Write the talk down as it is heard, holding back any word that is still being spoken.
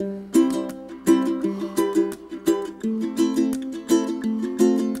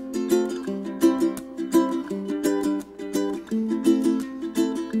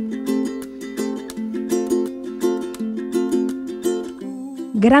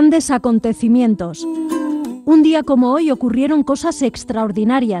Grandes acontecimientos. Un día como hoy ocurrieron cosas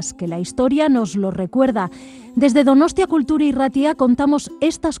extraordinarias que la historia nos lo recuerda. Desde Donostia Kultura Irratia contamos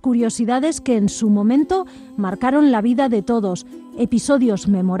estas curiosidades que en su momento marcaron la vida de todos, episodios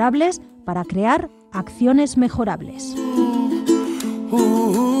memorables para crear acciones mejorables.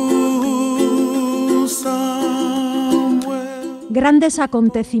 Grandes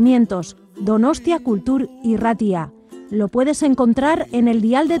acontecimientos, Donostia Kultura Irratia. Lo puedes encontrar en el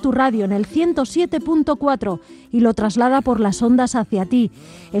dial de tu radio, en el 107.4, y lo traslada por las ondas hacia ti.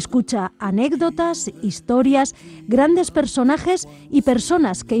 Escucha anécdotas, historias, grandes personajes y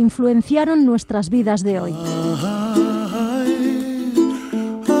personas que influenciaron nuestras vidas de hoy.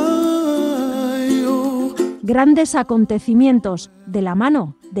 Grandes acontecimientos, de la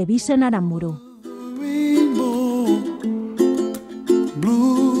mano de Bisen Aramburu.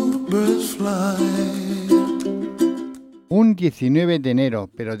 Un 19 de enero,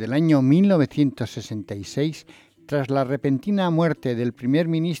 pero del año 1966, tras la repentina muerte del primer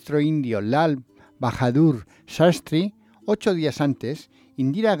ministro indio Lal Bahadur Shastri, 8 días antes,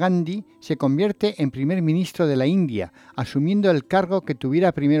 Indira Gandhi se convierte en primer ministro de la India, asumiendo el cargo que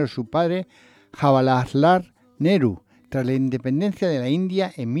tuviera primero su padre, Jawaharlal Nehru, tras la independencia de la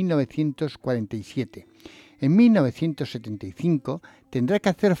India en 1947. En 1975 tendrá que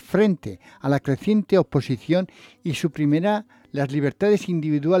hacer frente a la creciente oposición y suprimirá las libertades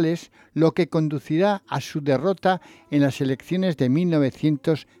individuales, lo que conducirá a su derrota en las elecciones de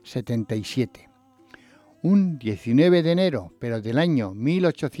 1977. Un 19 de enero, pero del año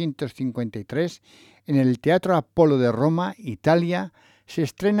 1853, en el Teatro Apolo de Roma, Italia, se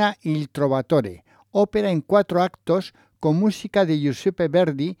estrena Il Trovatore, ópera en 4 actos con música de Giuseppe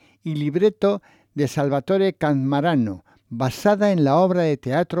Verdi y libreto de Salvatore Cammarano, basada en la obra de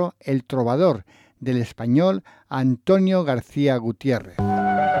teatro El Trovador, del español Antonio García Gutiérrez.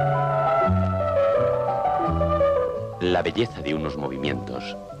 La belleza de unos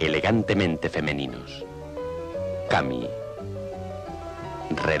movimientos elegantemente femeninos. Cami.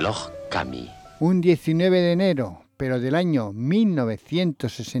 Reloj Cami. Un 19 de enero, pero del año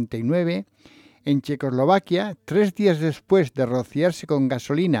 1969, en Checoslovaquia, 3 días después de rociarse con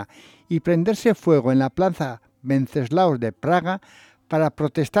gasolina y prenderse fuego en la plaza Wenceslaus de Praga para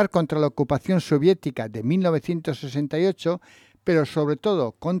protestar contra la ocupación soviética de 1968, pero sobre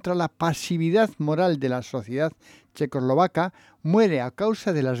todo contra la pasividad moral de la sociedad checoslovaca, muere a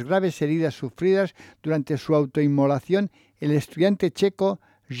causa de las graves heridas sufridas durante su autoinmolación el estudiante checo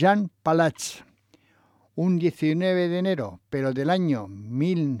Jan Palach. Un 19 de enero, pero del año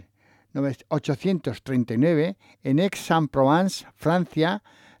 1839, en Aix-en-Provence, Francia,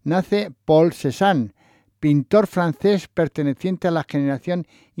 nace Paul Cézanne, pintor francés perteneciente a la generación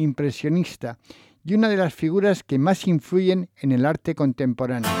impresionista y una de las figuras que más influyen en el arte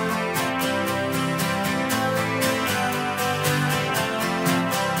contemporáneo.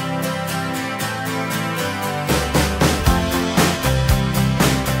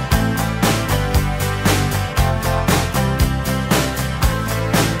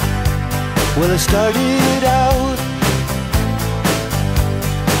 Well, I started out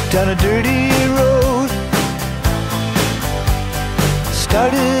down a dirty road.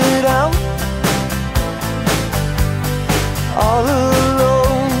 Started out all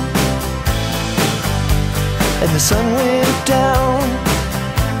alone, and the sun went down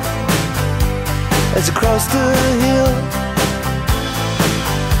as I crossed the hill,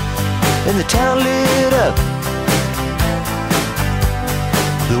 and the town lit up.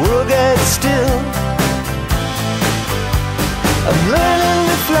 The world got still. I'm learning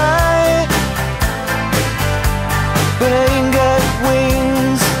to fly, but I ain't got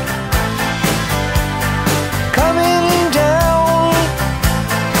wings. Coming down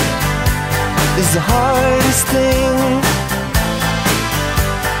is the hardest thing.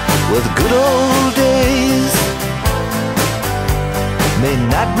 Well, the good old days may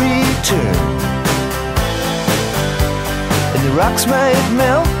not return, and the rocks might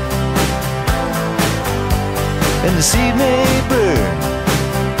melt, and the seed may burn.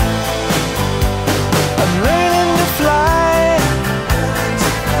 I'm learning to fly,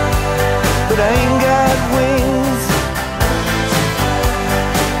 but I ain't got wings.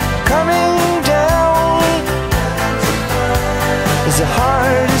 Coming down is the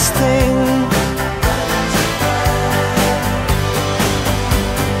hardest thing.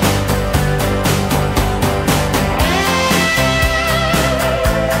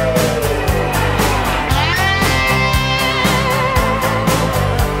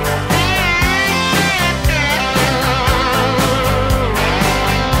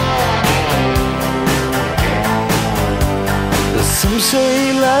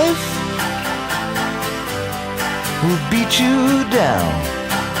 say life will beat you down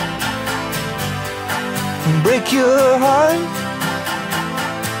and break your heart,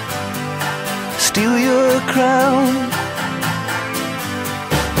 steal your crown.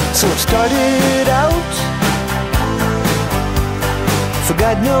 So it started out for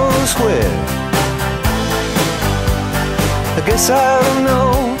God knows where. I guess I'll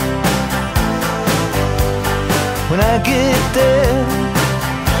know when I get there.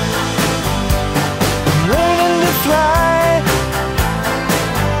 I'm learning to fly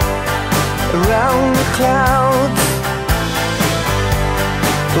around the clouds.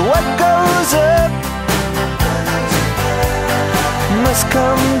 But what goes up must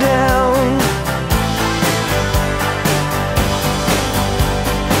come down.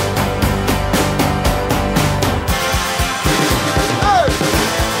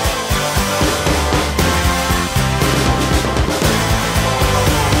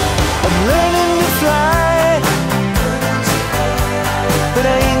 I'm learning to fly, but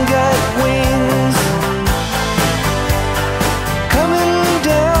I ain't got wings. Coming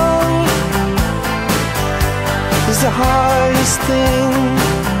down is the hardest thing.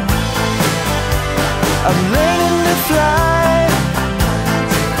 I'm learning to fly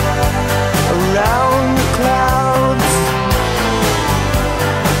around the clouds,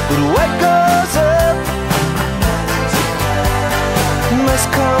 but what goes up must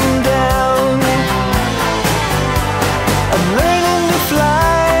come down.